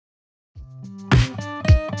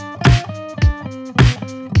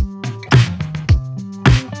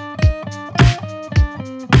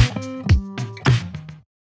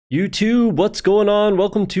YouTube, what's going on?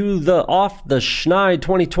 Welcome to the Off the Schneid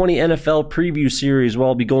 2020 NFL Preview Series, where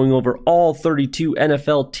I'll be going over all 32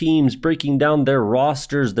 NFL teams, breaking down their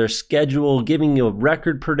rosters, their schedule, giving you a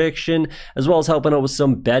record prediction, as well as helping out with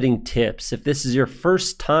some betting tips. If this is your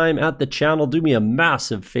first time at the channel, do me a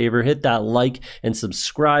massive favor, hit that like and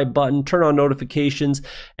subscribe button, turn on notifications,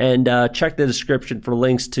 and check the description for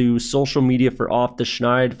links to social media for Off the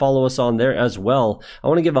Schneid. Follow us on there as well. I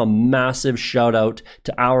want to give a massive shout out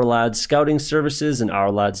to OurLads Scouting Services and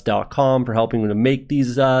OurLads.com for helping me to make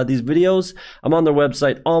these videos. I'm on their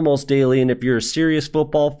website almost daily, and if you're a serious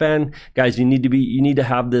football fan, guys, you need to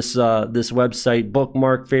have this website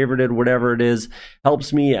bookmarked, favorited, whatever it is.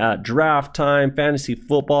 Helps me at draft time, fantasy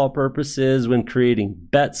football purposes, when creating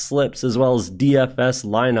bet slips, as well as DFS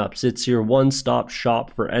lineups. It's your one-stop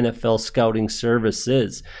shop for NFL scouting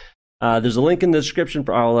services. There's a link in the description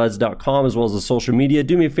for OurLads.com as well as the social media.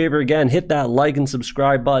 Do me a favor again, hit that like and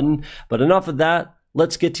subscribe button. But enough of that.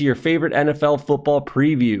 Let's get to your favorite NFL football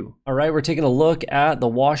preview. All right, we're taking a look at the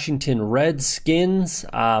Washington Redskins.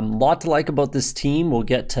 Lot to like about this team. We'll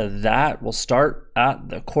get to that. We'll start at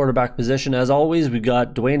the quarterback position. As always, we've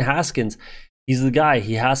got Dwayne Haskins. He's the guy.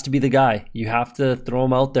 He has to be the guy. You have to throw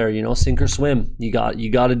him out there, sink or swim. You got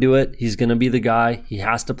to do it. He's going to be the guy. He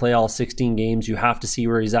has to play all 16 games. You have to see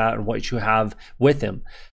where he's at and what you have with him.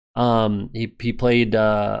 He played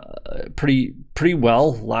pretty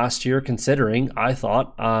well last year, considering, I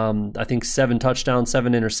thought. I think 7 touchdowns,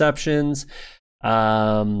 7 interceptions.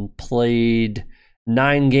 Played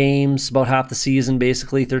 9 games, about half the season,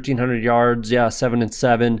 basically 1,300 yards. Yeah,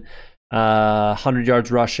 7-7. 100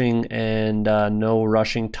 yards rushing and no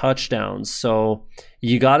rushing touchdowns. So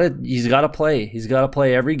he's got to play. He's got to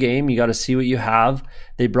play every game. You got to see what you have.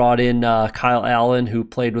 They brought in Kyle Allen, who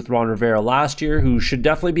played with Ron Rivera last year, who should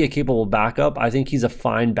definitely be a capable backup. I think he's a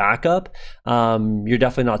fine backup. You're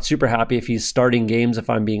definitely not super happy if he's starting games, if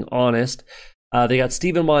I'm being honest. They got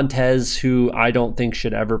Steven Montez, who I don't think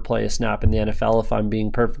should ever play a snap in the NFL, if I'm being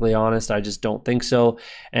perfectly honest. I just don't think so.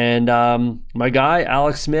 And my guy,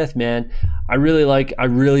 Alex Smith, man, I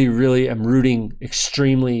really am rooting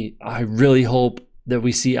extremely. I really hope that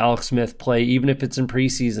we see Alex Smith play, even if it's in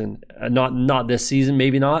preseason. Not this season,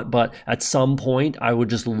 maybe not, but at some point, I would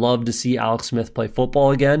just love to see Alex Smith play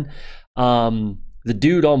football again. The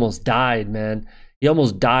dude almost died, man. He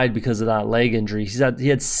almost died because of that leg injury. He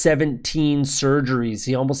had 17 surgeries.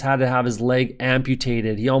 He almost had to have his leg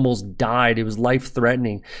amputated. He almost died. It was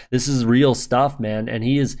life-threatening. This is real stuff, man. And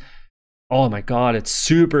he is, oh my God, it's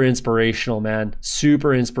super inspirational, man.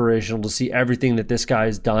 Super inspirational to see everything that this guy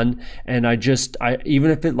has done. And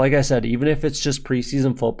even if it's just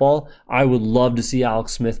preseason football, I would love to see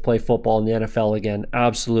Alex Smith play football in the NFL again.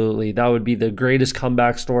 Absolutely. That would be the greatest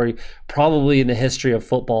comeback story probably in the history of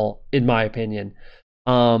football, in my opinion.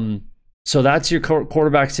 So that's your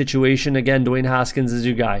quarterback situation. Again, Dwayne Haskins is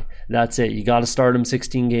your guy. That's it. You got to start him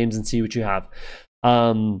 16 games and see what you have.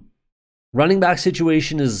 Running back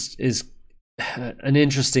situation is an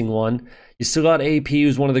interesting one. You still got AP,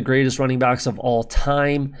 who's one of the greatest running backs of all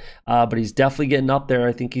time, but he's definitely getting up there.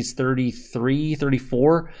 I think he's 33,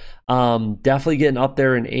 34. Definitely getting up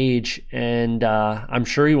there in age, and I'm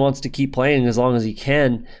sure he wants to keep playing as long as he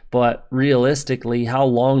can, but realistically, how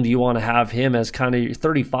long do you want to have him as kind of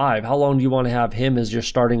 35? How long do you want to have him as your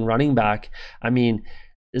starting running back? I mean,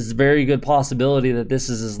 it's a very good possibility that this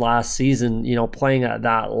is his last season, playing at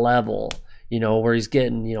that level. Where he's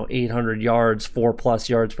getting, 800 yards, 4+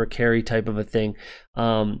 yards per carry type of a thing.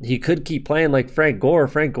 He could keep playing like Frank Gore.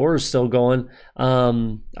 Frank Gore is still going.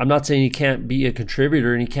 I'm not saying he can't be a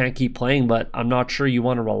contributor and he can't keep playing, but I'm not sure you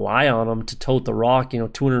want to rely on him to tote the rock,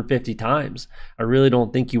 250 times. I really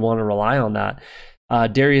don't think you want to rely on that.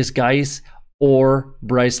 Darius Geis or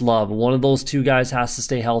Bryce Love. One of those two guys has to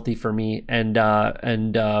stay healthy for me and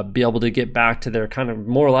be able to get back to their kind of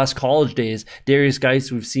more or less college days. Darius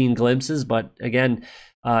Geis, we've seen glimpses, but again,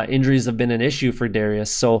 injuries have been an issue for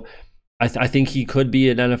Darius. So I think he could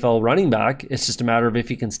be an NFL running back. It's just a matter of if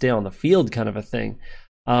he can stay on the field, kind of a thing.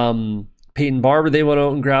 Peyton Barber, they went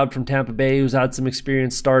out and grabbed from Tampa Bay, who's had some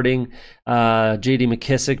experience starting. J.D.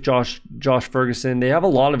 McKissick, Josh Ferguson. They have a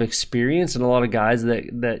lot of experience and a lot of guys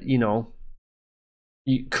that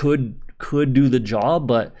you could do the job,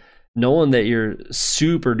 but no one that you're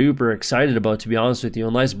super duper excited about, to be honest with you,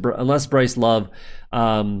 unless Bryce Love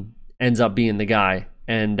ends up being the guy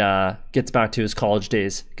and gets back to his college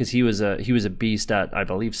days, because he was a beast at, I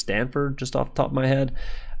believe, Stanford, just off the top of my head.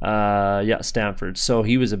 Stanford. So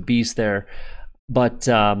he was a beast there. But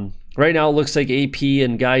right now it looks like AP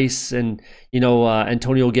and Geis and,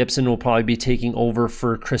 Antonio Gibson will probably be taking over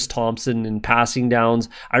for Chris Thompson in passing downs.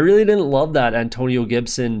 I really didn't love that Antonio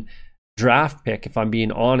Gibson draft pick, if I'm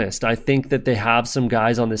being honest. I think that they have some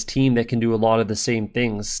guys on this team that can do a lot of the same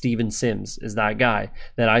things. Steven Sims is that guy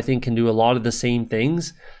that I think can do a lot of the same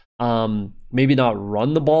things. Maybe not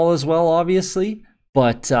run the ball as well, obviously,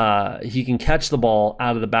 but he can catch the ball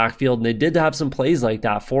out of the backfield. And they did have some plays like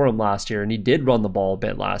that for him last year, and he did run the ball a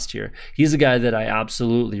bit last year. He's a guy that I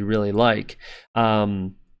absolutely really like.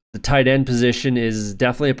 The tight end position is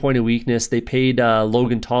definitely a point of weakness. They paid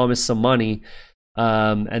Logan Thomas some money.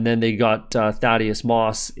 And then they got Thaddeus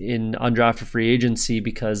Moss in undrafted free agency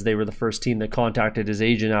because they were the first team that contacted his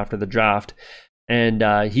agent after the draft. And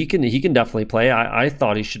he can definitely play. I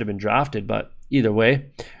thought he should have been drafted, but either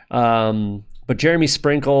way. But Jeremy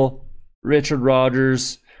Sprinkle, Richard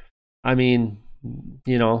Rodgers, I mean,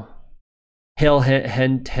 Hale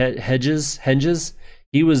Hedges,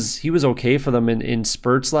 he was okay for them in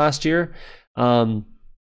spurts last year.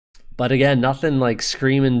 But again, nothing like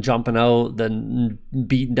screaming, jumping out, then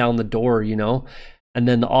beating down the door, And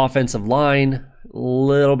then the offensive line, a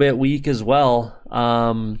little bit weak as well.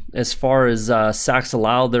 As far as sacks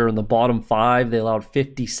allowed, they're in the bottom 5. They allowed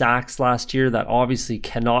 50 sacks last year. That obviously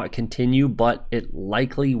cannot continue, but it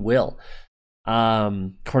likely will.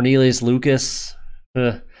 Cornelius Lucas,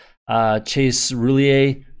 Chase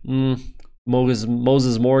Roulier,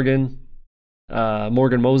 Moses Morgan.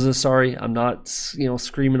 Morgan Moses, sorry. I'm not,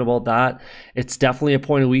 screaming about that. It's definitely a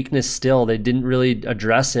point of weakness still. They didn't really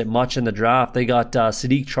address it much in the draft. They got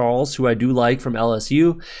Sadiq Charles, who I do like from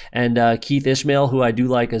LSU, and Keith Ishmael, who I do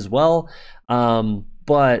like as well.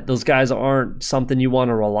 But those guys aren't something you want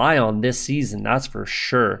to rely on this season, that's for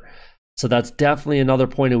sure. So that's definitely another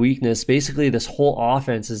point of weakness. Basically, this whole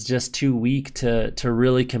offense is just too weak to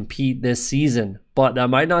really compete this season. But that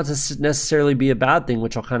might not necessarily be a bad thing,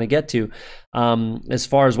 which I'll kind of get to. As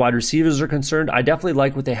far as wide receivers are concerned, I definitely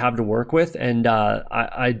like what they have to work with. And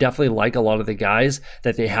I definitely like a lot of the guys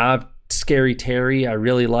that they have. Scary Terry, I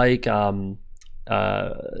really like. Dwayne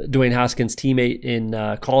Haskins' teammate in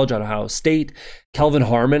college out of Ohio State. Kelvin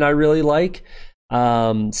Harmon, I really like.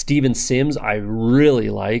 Steven Sims, I really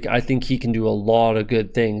like. I think he can do a lot of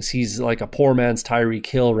good things. He's like a poor man's Tyreek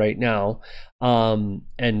Hill right now.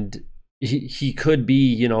 And he could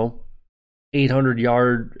be, 800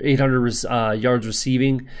 yards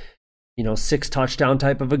receiving, 6 touchdown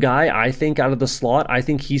type of a guy. I think out of the slot, I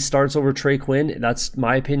think he starts over Trey Quinn. That's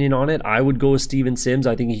my opinion on it. I would go with Steven Sims.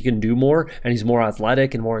 I think he can do more, and he's more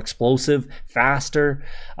athletic and more explosive, faster.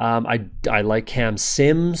 I like Cam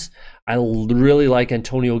Sims. I really like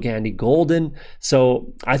Antonio Gandy-Golden.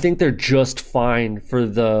 So I think they're just fine for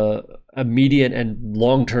the immediate and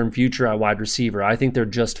long-term future at wide receiver. I think they're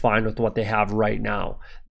just fine with what they have right now,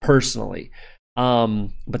 personally.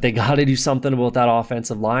 But they got to do something about that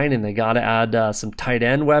offensive line, and they got to add some tight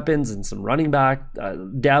end weapons and some running back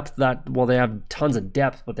depth. They have tons of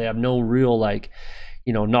depth, but they have no real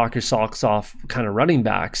knock your socks off kind of running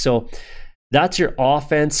back. So that's your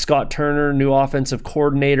offense. Scott Turner, new offensive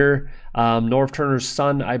coordinator, Norv Turner's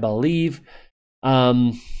son, I believe.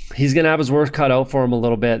 He's going to have his work cut out for him a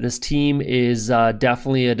little bit. This team is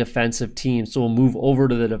definitely a defensive team, so we'll move over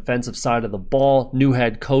to the defensive side of the ball. New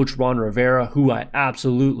head coach, Ron Rivera, who I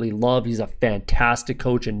absolutely love. He's a fantastic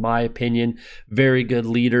coach, in my opinion. Very good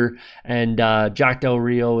leader. And Jack Del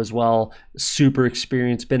Rio as well, super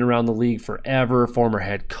experienced, been around the league forever, former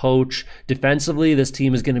head coach. Defensively, this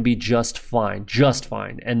team is going to be just fine.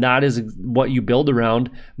 And that is what you build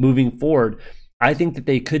around moving forward. I think that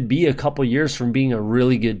they could be a couple years from being a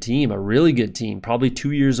really good team, probably 2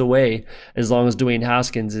 years away, as long as Dwayne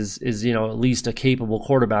Haskins is at least a capable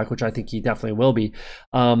quarterback, which I think he definitely will be.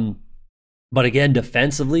 But again,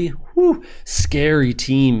 defensively, scary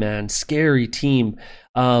team, man, scary team.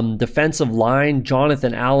 Defensive line,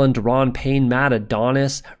 Jonathan Allen, Deron Payne, Matt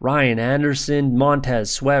Adonis, Ryan Anderson, Montez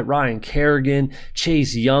Sweat, Ryan Kerrigan,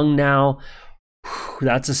 Chase Young now.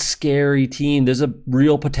 That's a scary team. There's a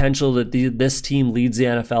real potential that this team leads the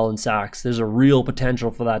NFL in sacks. There's a real potential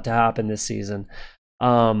for that to happen this season.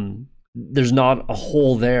 There's not a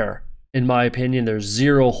hole there, in my opinion. There's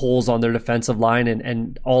 0 holes on their defensive line,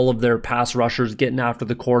 and all of their pass rushers getting after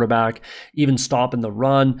the quarterback, even stopping the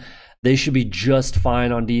run. They should be just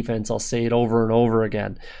fine on defense. I'll say it over and over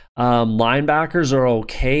again. Linebackers are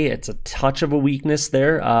okay. It's a touch of a weakness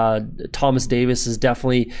there. Thomas Davis is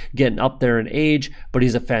definitely getting up there in age, but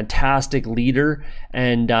he's a fantastic leader,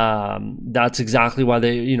 and that's exactly why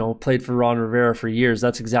they played for Ron Rivera for years.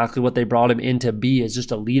 That's exactly what they brought him in to be, is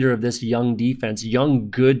just a leader of this young defense, young,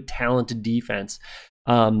 good, talented defense.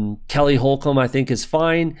 Kelly Holcomb, I think, is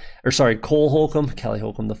fine. Or sorry, Cole Holcomb. Kelly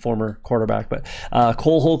Holcomb, the former quarterback, but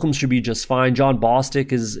Cole Holcomb should be just fine. John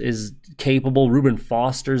Bostic is capable. Reuben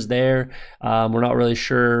Foster's there. We're not really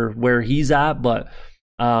sure where he's at, but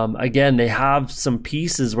again, they have some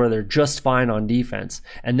pieces where they're just fine on defense.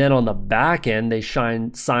 And then on the back end, they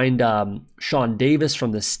signed Sean Davis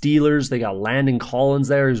from the Steelers. They got Landon Collins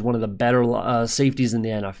there, who's one of the better safeties in the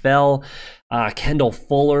NFL. Kendall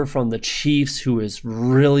Fuller from the Chiefs, who is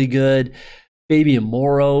really good. Fabian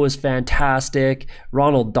Morrow is fantastic.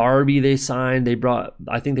 Ronald Darby they signed.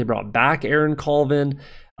 I think they brought back Aaron Colvin,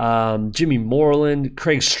 Jimmy Moreland,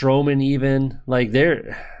 Craig Stroman even. Like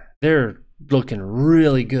they're looking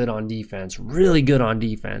really good on defense. Really good on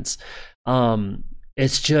defense.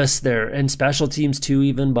 It's just they're in special teams too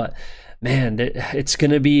even, but man, it's just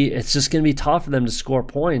gonna be tough for them to score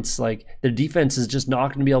points. Like their defense is just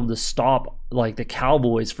not gonna be able to stop, like the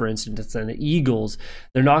Cowboys, for instance, and the Eagles.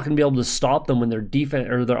 They're not gonna be able to stop them when their defense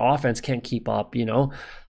or their offense can't keep up. You know,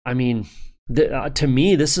 I mean, to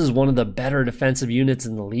me, this is one of the better defensive units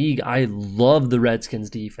in the league. I love the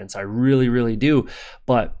Redskins defense. I really, really do.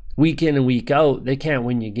 But week in and week out, they can't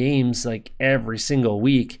win you games like every single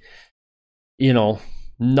week. You know,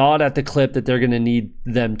 not at the clip that they're going to need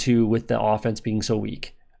them to with the offense being so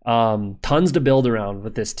weak. Tons to build around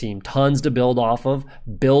with this team. Tons to build off of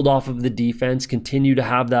the defense. Continue to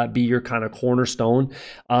have that be your kind of cornerstone.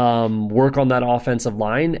 Work on that offensive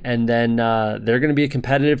line, and then they're going to be a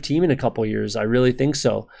competitive team in a couple years. I really think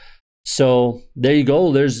so. So there you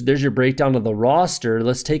go. There's your breakdown of the roster.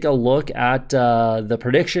 Let's take a look at the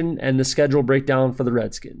prediction and the schedule breakdown for the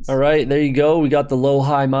Redskins. All right, there you go. We got the low,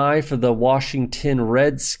 high, my for the Washington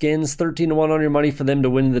Redskins. 13-1 on your money for them to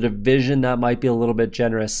win the division. That might be a little bit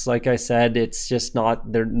generous. Like I said, it's just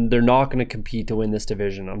not. They're not going to compete to win this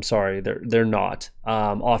division. I'm sorry, they're not.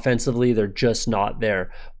 Offensively, they're just not there.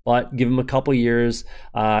 But give them a couple years.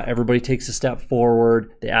 Everybody takes a step forward.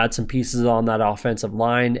 They add some pieces on that offensive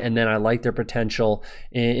line, and then I like their potential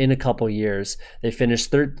in a couple years. They finished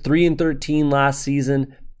 3-13 last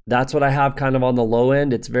season. That's what I have kind of on the low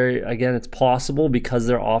end. It's possible because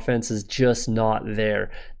their offense is just not there.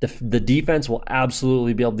 The defense will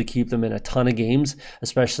absolutely be able to keep them in a ton of games,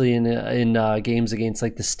 especially in games against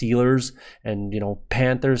like the Steelers and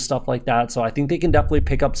Panthers, stuff like that. So I think they can definitely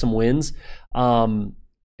pick up some wins. 7-9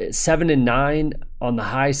 on the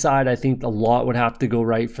high side. I think a lot would have to go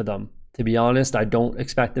right for them. To be honest, I don't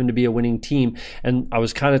expect them to be a winning team. And I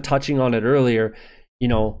was kind of touching on it earlier.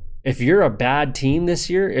 If you're a bad team this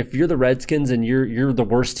year, if you're the Redskins and you're the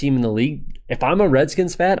worst team in the league, if I'm a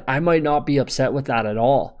Redskins fan, I might not be upset with that at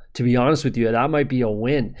all. To be honest with you, that might be a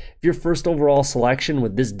win. If your first overall selection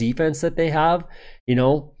with this defense that they have,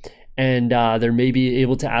 and they're maybe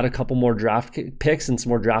able to add a couple more draft picks and some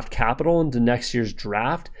more draft capital into next year's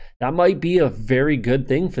draft, that might be a very good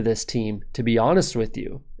thing for this team, to be honest with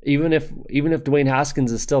you. Even if Dwayne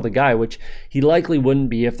Haskins is still the guy, which he likely wouldn't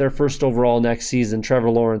be if they're first overall next season, Trevor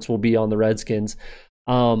Lawrence will be on the Redskins.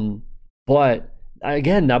 But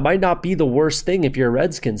again, that might not be the worst thing if you're a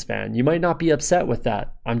Redskins fan. You might not be upset with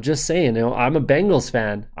that. I'm just saying, I'm a Bengals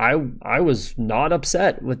fan. I was not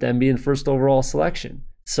upset with them being first overall selection.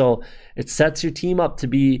 So it sets your team up to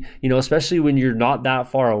be, especially when you're not that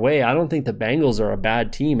far away. I don't think the Bengals are a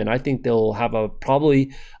bad team, and I think they'll have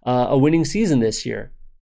probably a winning season this year.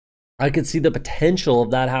 I could see the potential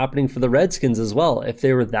of that happening for the Redskins as well if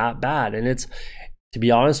they were that bad. And to be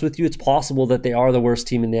honest with you, it's possible that they are the worst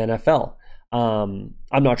team in the NFL.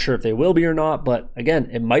 I'm not sure if they will be or not, but again,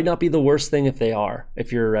 it might not be the worst thing if they are,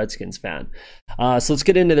 if you're a Redskins fan. So let's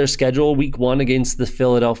get into their schedule. Week 1 against the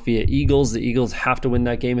Philadelphia Eagles. The Eagles have to win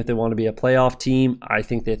that game if they want to be a playoff team. I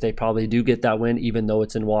think that they probably do get that win, even though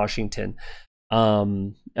it's in Washington.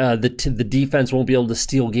 The defense won't be able to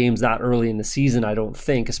steal games that early in the season, I don't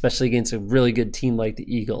think, especially against a really good team like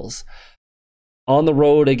the Eagles. On the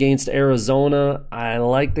road against Arizona, I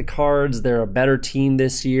like the Cards. They're a better team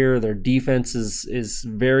this year. Their defense is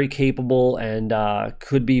very capable and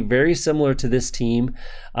could be very similar to this team,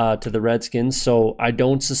 to the Redskins. So I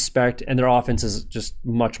don't suspect, and their offense is just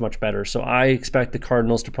much, much better. So I expect the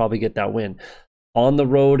Cardinals to probably get that win. On the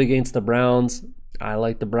road against the Browns, I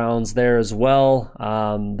like the Browns there as well.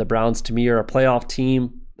 The Browns, to me, are a playoff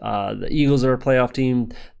team. The Eagles are a playoff team.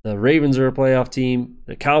 The Ravens are a playoff team.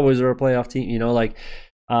 The Cowboys are a playoff team.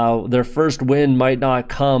 Their first win might not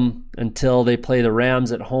come until they play the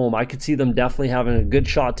Rams at home. I could see them definitely having a good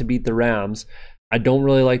shot to beat the Rams. I don't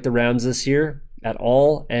really like the Rams this year at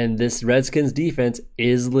all, and this Redskins defense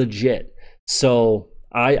is legit. So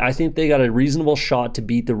I think they got a reasonable shot to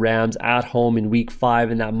beat the Rams at home in week 5,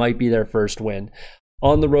 and that might be their first win.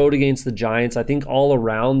 on the road against the Giants. I think all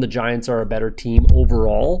around the Giants are a better team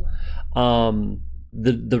overall.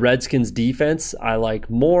 The Redskins defense I like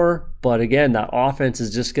more, but again, that offense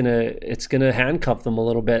is just gonna handcuff them a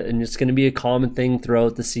little bit, and it's gonna be a common thing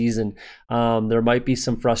throughout the season. There might be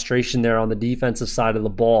some frustration there on the defensive side of the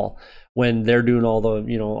ball when they're doing all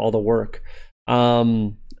the work.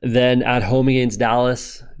 Then at home against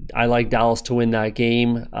Dallas, I like Dallas to win that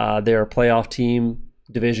game. They're a playoff team,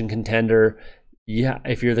 division contender. Yeah,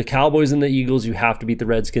 if you're the Cowboys and the Eagles, you have to beat the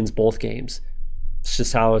Redskins both games. It's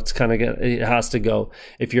just how it has to go.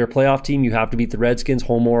 If you're a playoff team, you have to beat the Redskins,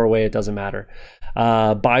 home or away, it doesn't matter.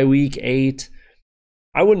 Bye week 8,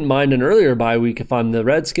 I wouldn't mind an earlier bye week if I'm the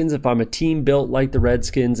Redskins. If I'm a team built like the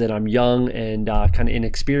Redskins and I'm young and kind of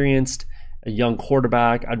inexperienced, a young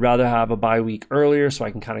quarterback, I'd rather have a bye week earlier so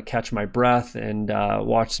I can kind of catch my breath and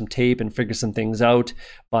watch some tape and figure some things out.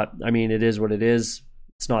 But I mean, it is what it is.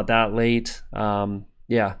 It's not that late.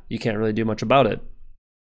 Yeah, you can't really do much about it.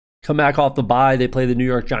 Come back off the bye. They play the New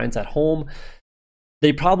York Giants at home.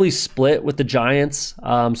 They probably split with the Giants.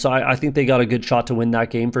 So I think they got a good shot to win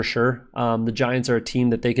that game for sure. The Giants are a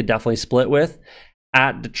team that they could definitely split with.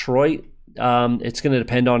 At Detroit, it's going to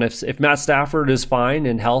depend on if Matt Stafford is fine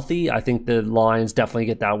and healthy. I think the Lions definitely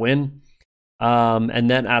get that win.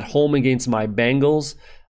 And then at home against my Bengals,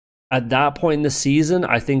 at that point in the season,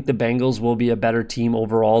 I think the Bengals will be a better team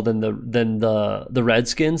overall than the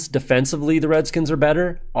Redskins. Defensively, the Redskins are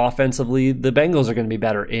better. Offensively, the Bengals are going to be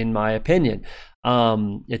better, in my opinion.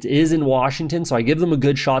 It is in Washington, so I give them a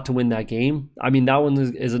good shot to win that game. I mean, that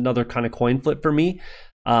one is another kind of coin flip for me.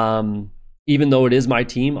 Even though it is my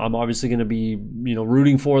team, I'm obviously going to be,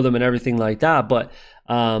 rooting for them and everything like that. But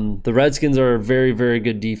the Redskins are a very, very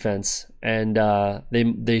good defense, and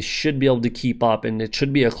they should be able to keep up, and it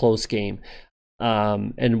should be a close game,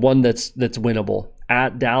 and one that's winnable.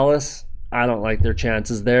 At Dallas, I don't like their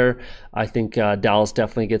chances there. I think Dallas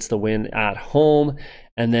definitely gets the win at home.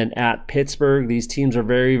 And then at Pittsburgh, these teams are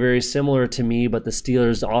very, very similar to me, but the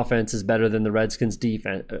Steelers' offense is better than the Redskins'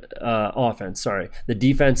 offense. The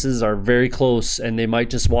defenses are very close, and they might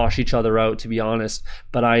just wash each other out, to be honest.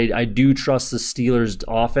 But I do trust the Steelers'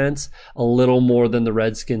 offense a little more than the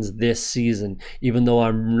Redskins this season, even though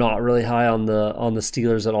I'm not really high on the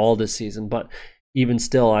Steelers at all this season. But even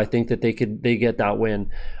still, I think that they get that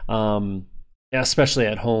win. Especially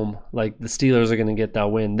at home. Like, the Steelers are going to get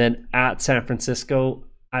that win. Then at San Francisco,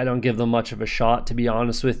 I don't give them much of a shot, to be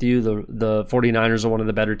honest with you. The 49ers are one of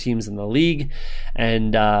the better teams in the league,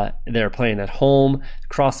 and they're playing at home,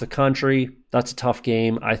 across the country. That's a tough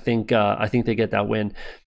game. I think they get that win.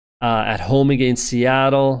 At home against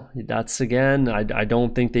Seattle, that's again, I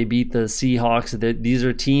don't think they beat the Seahawks. These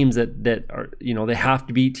are teams that are, they have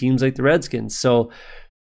to beat teams like the Redskins. So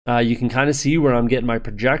you can kind of see where I'm getting my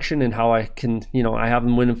projection and how I can, I have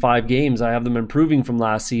them winning 5 games. I have them improving from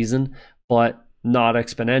last season, but not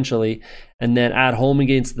exponentially. And then at home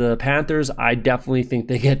against the Panthers, I definitely think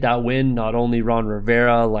they get that win. Not only Ron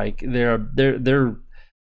Rivera, like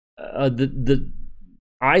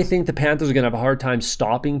I think the Panthers are going to have a hard time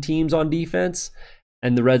stopping teams on defense,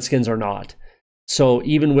 and the Redskins are not. So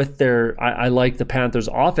even with I like the Panthers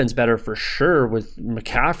offense better for sure, with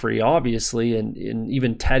McCaffrey, obviously, and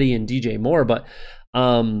even Teddy and DJ Moore. But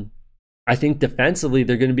I think defensively,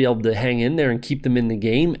 they're going to be able to hang in there and keep them in the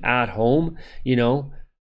game at home.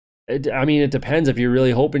 It depends. If you're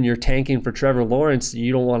really hoping you're tanking for Trevor Lawrence,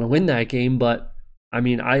 you don't want to win that game. But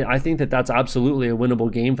I think that's absolutely a winnable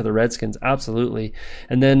game for the Redskins. Absolutely.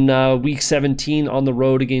 And then week 17 on the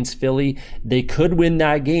road against Philly, they could win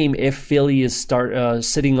that game if Philly is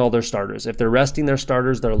sitting all their starters. If they're resting their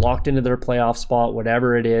starters, they're locked into their playoff spot,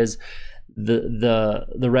 whatever it is. The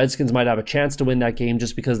Redskins might have a chance to win that game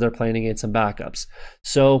just because they're playing against some backups.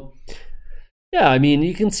 So yeah,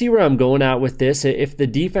 you can see where I'm going at with this. If the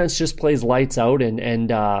defense just plays lights out and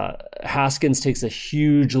Haskins takes a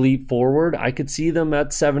huge leap forward, I could see them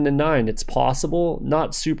at 7-9. It's possible,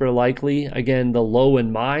 not super likely. Again, the low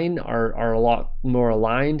and mine are a lot more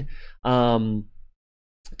aligned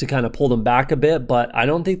to kind of pull them back a bit, but I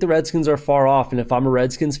don't think the Redskins are far off. And if I'm a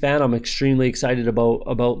Redskins fan, I'm extremely excited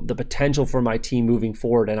about the potential for my team moving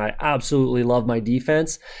forward. And I absolutely love my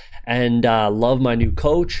defense and love my new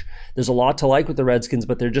coach. There's a lot to like with the Redskins,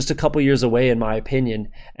 but they're just a couple years away, in my opinion.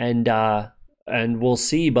 And we'll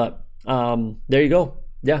see. But there you go.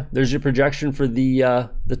 Yeah, there's your projection for the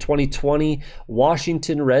 2020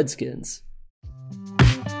 Washington Redskins.